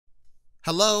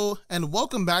Hello, and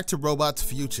welcome back to Robots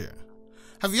Future.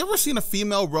 Have you ever seen a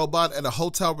female robot at a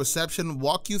hotel reception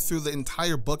walk you through the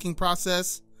entire booking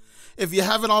process? If you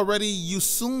haven't already, you'll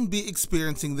soon be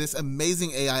experiencing this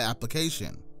amazing AI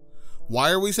application. Why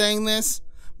are we saying this?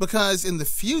 Because in the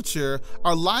future,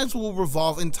 our lives will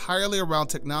revolve entirely around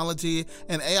technology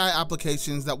and AI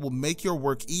applications that will make your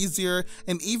work easier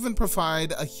and even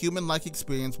provide a human-like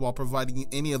experience while providing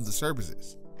any of the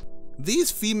services.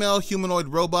 These female humanoid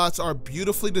robots are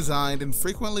beautifully designed and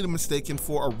frequently mistaken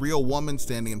for a real woman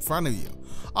standing in front of you,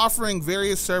 offering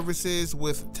various services.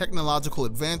 With technological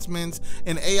advancements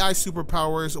and AI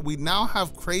superpowers, we now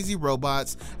have crazy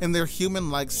robots and their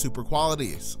human-like super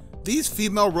qualities. These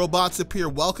female robots appear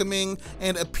welcoming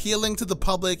and appealing to the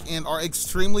public and are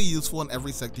extremely useful in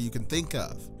every sector you can think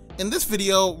of. In this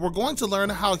video, we're going to learn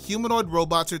how humanoid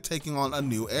robots are taking on a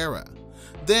new era.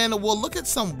 Then we'll look at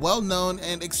some well-known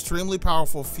and extremely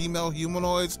powerful female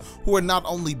humanoids who are not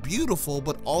only beautiful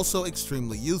but also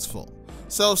extremely useful.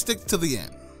 So stick to the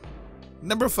end.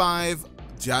 Number 5.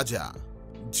 Jaja.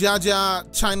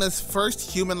 Jaja, China's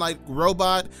first human-like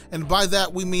robot, and by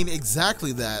that we mean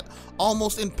exactly that,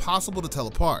 almost impossible to tell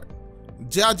apart.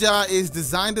 Jaja is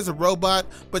designed as a robot,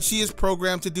 but she is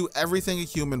programmed to do everything a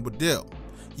human would do.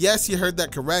 Yes, you heard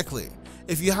that correctly.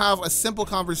 If you have a simple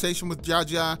conversation with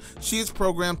Jaja, she is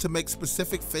programmed to make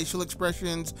specific facial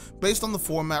expressions based on the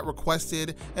format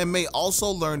requested and may also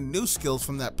learn new skills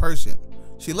from that person.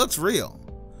 She looks real.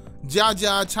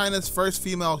 Jaja, China's first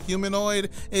female humanoid,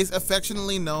 is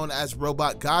affectionately known as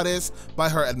Robot Goddess by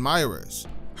her admirers.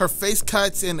 Her face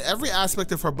cuts and every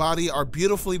aspect of her body are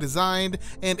beautifully designed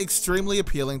and extremely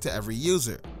appealing to every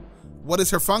user. What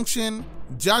is her function?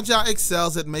 Jaja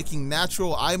excels at making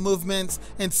natural eye movements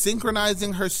and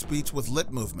synchronizing her speech with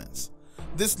lip movements.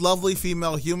 This lovely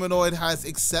female humanoid has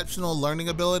exceptional learning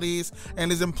abilities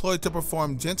and is employed to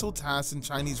perform gentle tasks in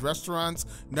Chinese restaurants,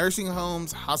 nursing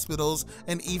homes, hospitals,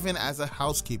 and even as a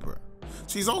housekeeper.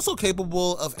 She's also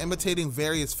capable of imitating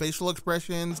various facial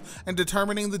expressions and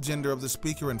determining the gender of the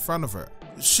speaker in front of her.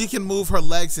 She can move her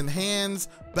legs and hands,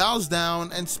 bows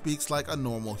down, and speaks like a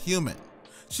normal human.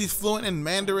 She's fluent in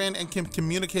Mandarin and can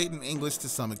communicate in English to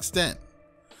some extent.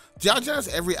 Jaja's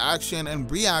every action and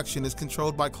reaction is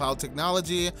controlled by cloud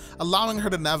technology, allowing her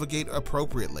to navigate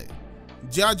appropriately.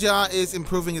 Jaja is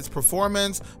improving its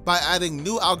performance by adding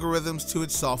new algorithms to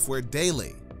its software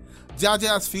daily.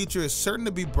 Jaja's future is certain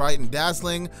to be bright and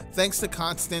dazzling thanks to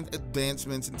constant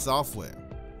advancements in software.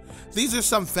 These are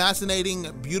some fascinating,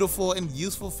 beautiful, and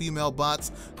useful female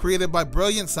bots created by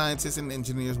brilliant scientists and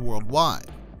engineers worldwide.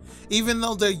 Even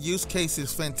though their use case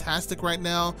is fantastic right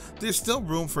now, there's still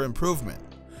room for improvement,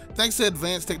 thanks to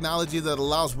advanced technology that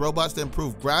allows robots to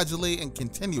improve gradually and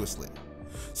continuously.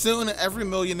 Soon, every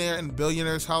millionaire and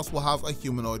billionaire's house will have a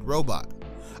humanoid robot.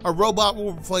 A robot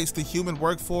will replace the human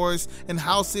workforce in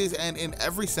houses and in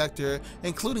every sector,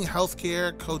 including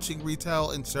healthcare, coaching,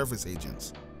 retail, and service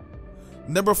agents.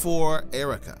 Number 4.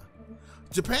 Erica.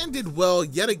 Japan did well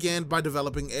yet again by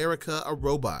developing Erica, a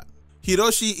robot.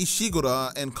 Hiroshi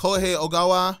Ishiguro and Kohei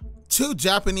Ogawa, two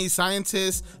Japanese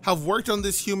scientists, have worked on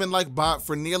this human-like bot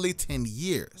for nearly 10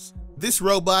 years. This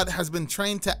robot has been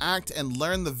trained to act and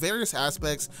learn the various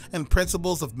aspects and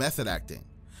principles of method acting.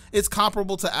 It's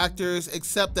comparable to actors,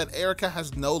 except that Erica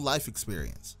has no life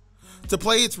experience. To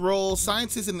play its role,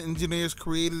 scientists and engineers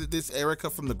created this Erica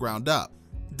from the ground up.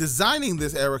 Designing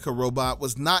this Erica robot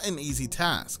was not an easy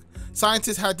task.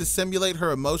 Scientists had to simulate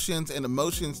her emotions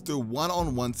through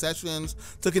one-on-one sessions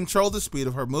to control the speed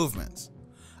of her movements.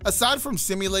 Aside from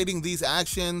simulating these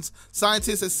actions,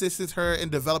 scientists assisted her in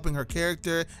developing her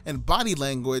character and body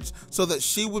language so that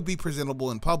she would be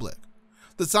presentable in public.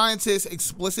 The scientists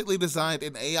explicitly designed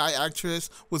an AI actress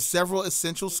with several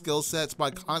essential skill sets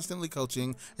by constantly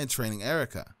coaching and training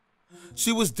Erica.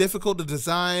 She was difficult to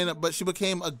design, but she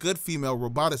became a good female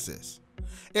roboticist.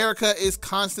 Erica is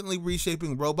constantly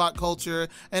reshaping robot culture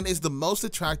and is the most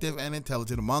attractive and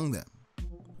intelligent among them.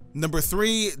 Number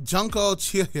 3. Junko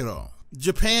Chihiro.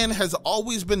 Japan has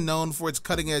always been known for its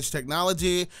cutting-edge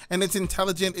technology, and its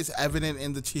intelligence is evident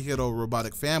in the Chihiro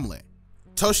robotic family.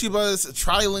 Toshiba's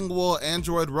trilingual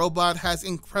android robot has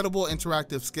incredible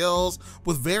interactive skills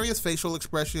with various facial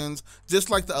expressions, just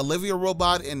like the Olivia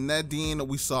robot in Nadine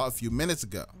we saw a few minutes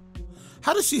ago.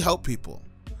 How does she help people?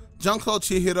 Junko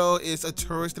Chihiro is a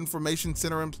tourist information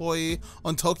center employee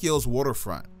on Tokyo's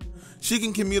waterfront. She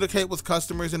can communicate with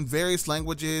customers in various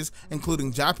languages,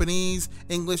 including Japanese,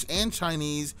 English, and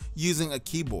Chinese, using a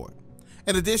keyboard.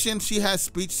 In addition, she has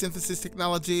speech synthesis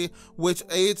technology, which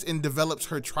aids and develops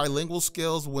her trilingual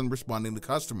skills when responding to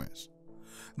customers.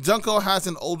 Junko has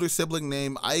an older sibling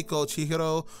named Aiko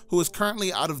Chihiro who is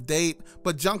currently out of date,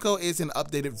 but Junko is an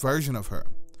updated version of her.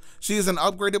 She is an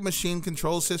upgraded machine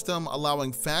control system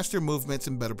allowing faster movements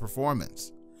and better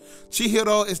performance.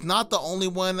 Chihiro is not the only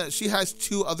one, she has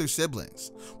two other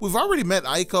siblings. We've already met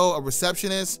Aiko, a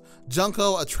receptionist,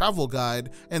 Junko, a travel guide,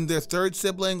 and their third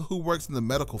sibling who works in the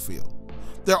medical field.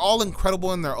 They're all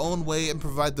incredible in their own way and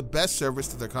provide the best service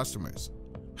to their customers.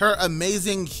 Her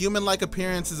amazing human-like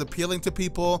appearance is appealing to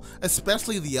people,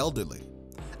 especially the elderly.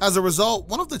 As a result,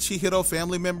 one of the Chihiro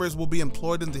family members will be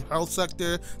employed in the health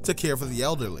sector to care for the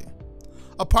elderly.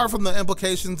 Apart from the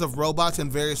implications of robots in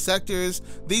various sectors,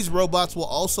 these robots will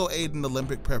also aid in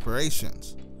Olympic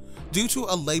preparations. Due to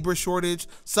a labor shortage,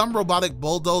 some robotic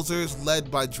bulldozers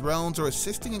led by drones are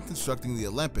assisting in constructing the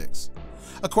Olympics.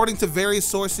 According to various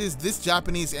sources, this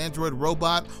Japanese android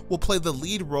robot will play the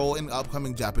lead role in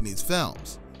upcoming Japanese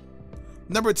films.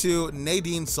 Number 2,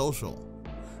 Nadine Social.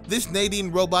 This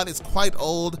Nadine robot is quite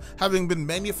old, having been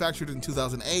manufactured in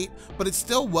 2008, but it's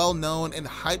still well known and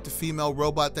hyped female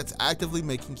robot that's actively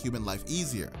making human life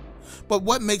easier. But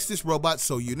what makes this robot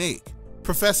so unique?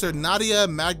 Professor Nadia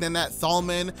Magnanat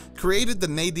Thalman created the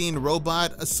Nadine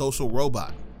robot, a social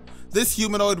robot. This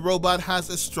humanoid robot has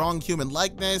a strong human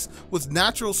likeness with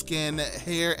natural skin,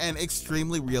 hair, and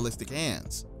extremely realistic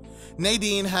hands.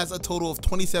 Nadine has a total of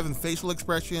 27 facial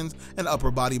expressions and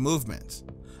upper body movements.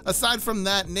 Aside from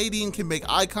that, Nadine can make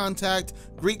eye contact,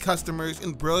 greet customers,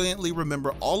 and brilliantly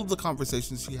remember all of the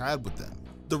conversations she had with them.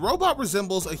 The robot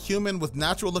resembles a human with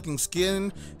natural-looking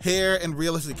skin, hair, and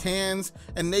realistic hands,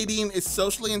 and Nadine is a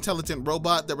socially intelligent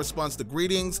robot that responds to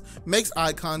greetings, makes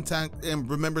eye contact, and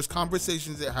remembers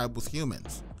conversations it had with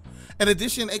humans. In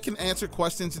addition, it can answer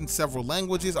questions in several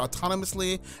languages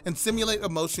autonomously and simulate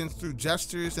emotions through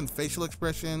gestures and facial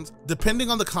expressions, depending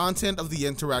on the content of the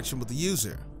interaction with the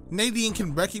user. Nadine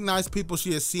can recognize people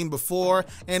she has seen before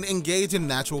and engage in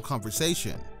natural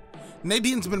conversation.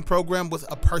 Nadine's been programmed with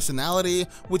a personality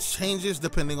which changes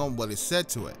depending on what is said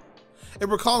to it. It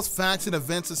recalls facts and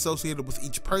events associated with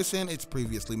each person it's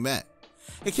previously met.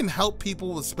 It can help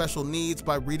people with special needs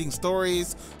by reading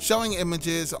stories, showing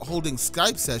images, holding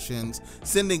Skype sessions,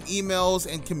 sending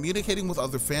emails, and communicating with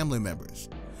other family members.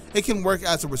 It can work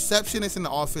as a receptionist in the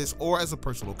office or as a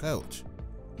personal coach.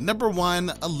 Number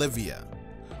 1, Olivia.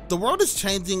 The world is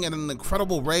changing at an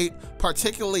incredible rate,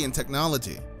 particularly in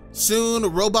technology. Soon,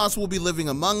 robots will be living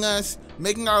among us,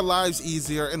 making our lives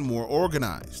easier and more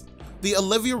organized. The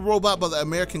Olivia robot by the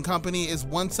American company is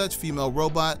one such female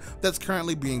robot that's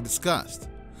currently being discussed.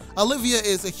 Olivia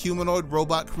is a humanoid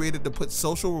robot created to put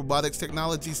social robotics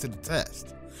technologies to the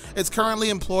test. It's currently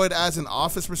employed as an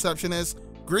office receptionist,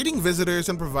 greeting visitors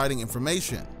and providing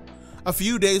information. A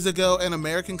few days ago, an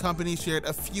American company shared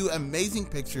a few amazing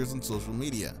pictures on social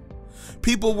media.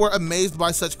 People were amazed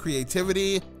by such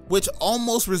creativity, which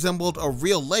almost resembled a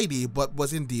real lady but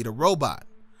was indeed a robot.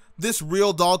 This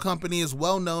Real Doll company is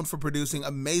well known for producing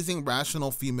amazing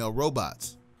rational female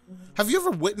robots. Have you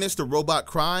ever witnessed a robot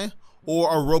cry?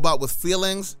 Or a robot with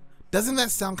feelings? Doesn't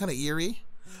that sound kind of eerie?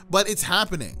 But it's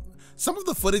happening. Some of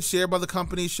the footage shared by the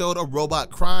company showed a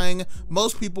robot crying.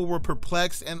 Most people were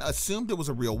perplexed and assumed it was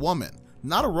a real woman,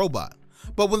 not a robot.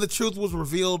 But when the truth was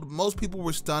revealed, most people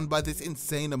were stunned by this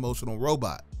insane emotional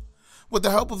robot. With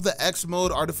the help of the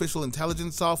X-Mode artificial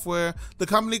intelligence software, the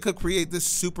company could create this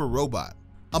super robot.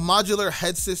 A modular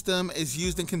head system is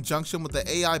used in conjunction with the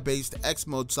AI-based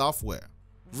X-Mode software.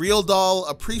 Real Doll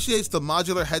appreciates the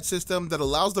modular head system that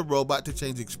allows the robot to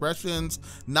change expressions,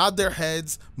 nod their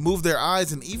heads, move their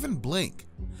eyes, and even blink.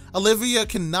 Olivia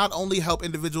can not only help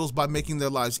individuals by making their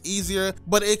lives easier,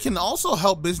 but it can also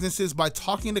help businesses by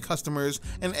talking to customers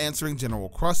and answering general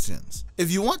questions.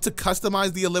 If you want to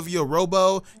customize the Olivia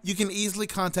Robo, you can easily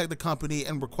contact the company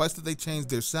and request that they change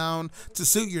their sound to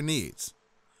suit your needs.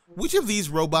 Which of these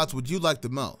robots would you like the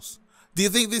most? Do you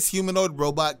think this humanoid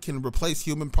robot can replace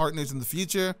human partners in the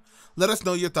future? Let us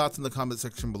know your thoughts in the comment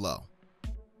section below.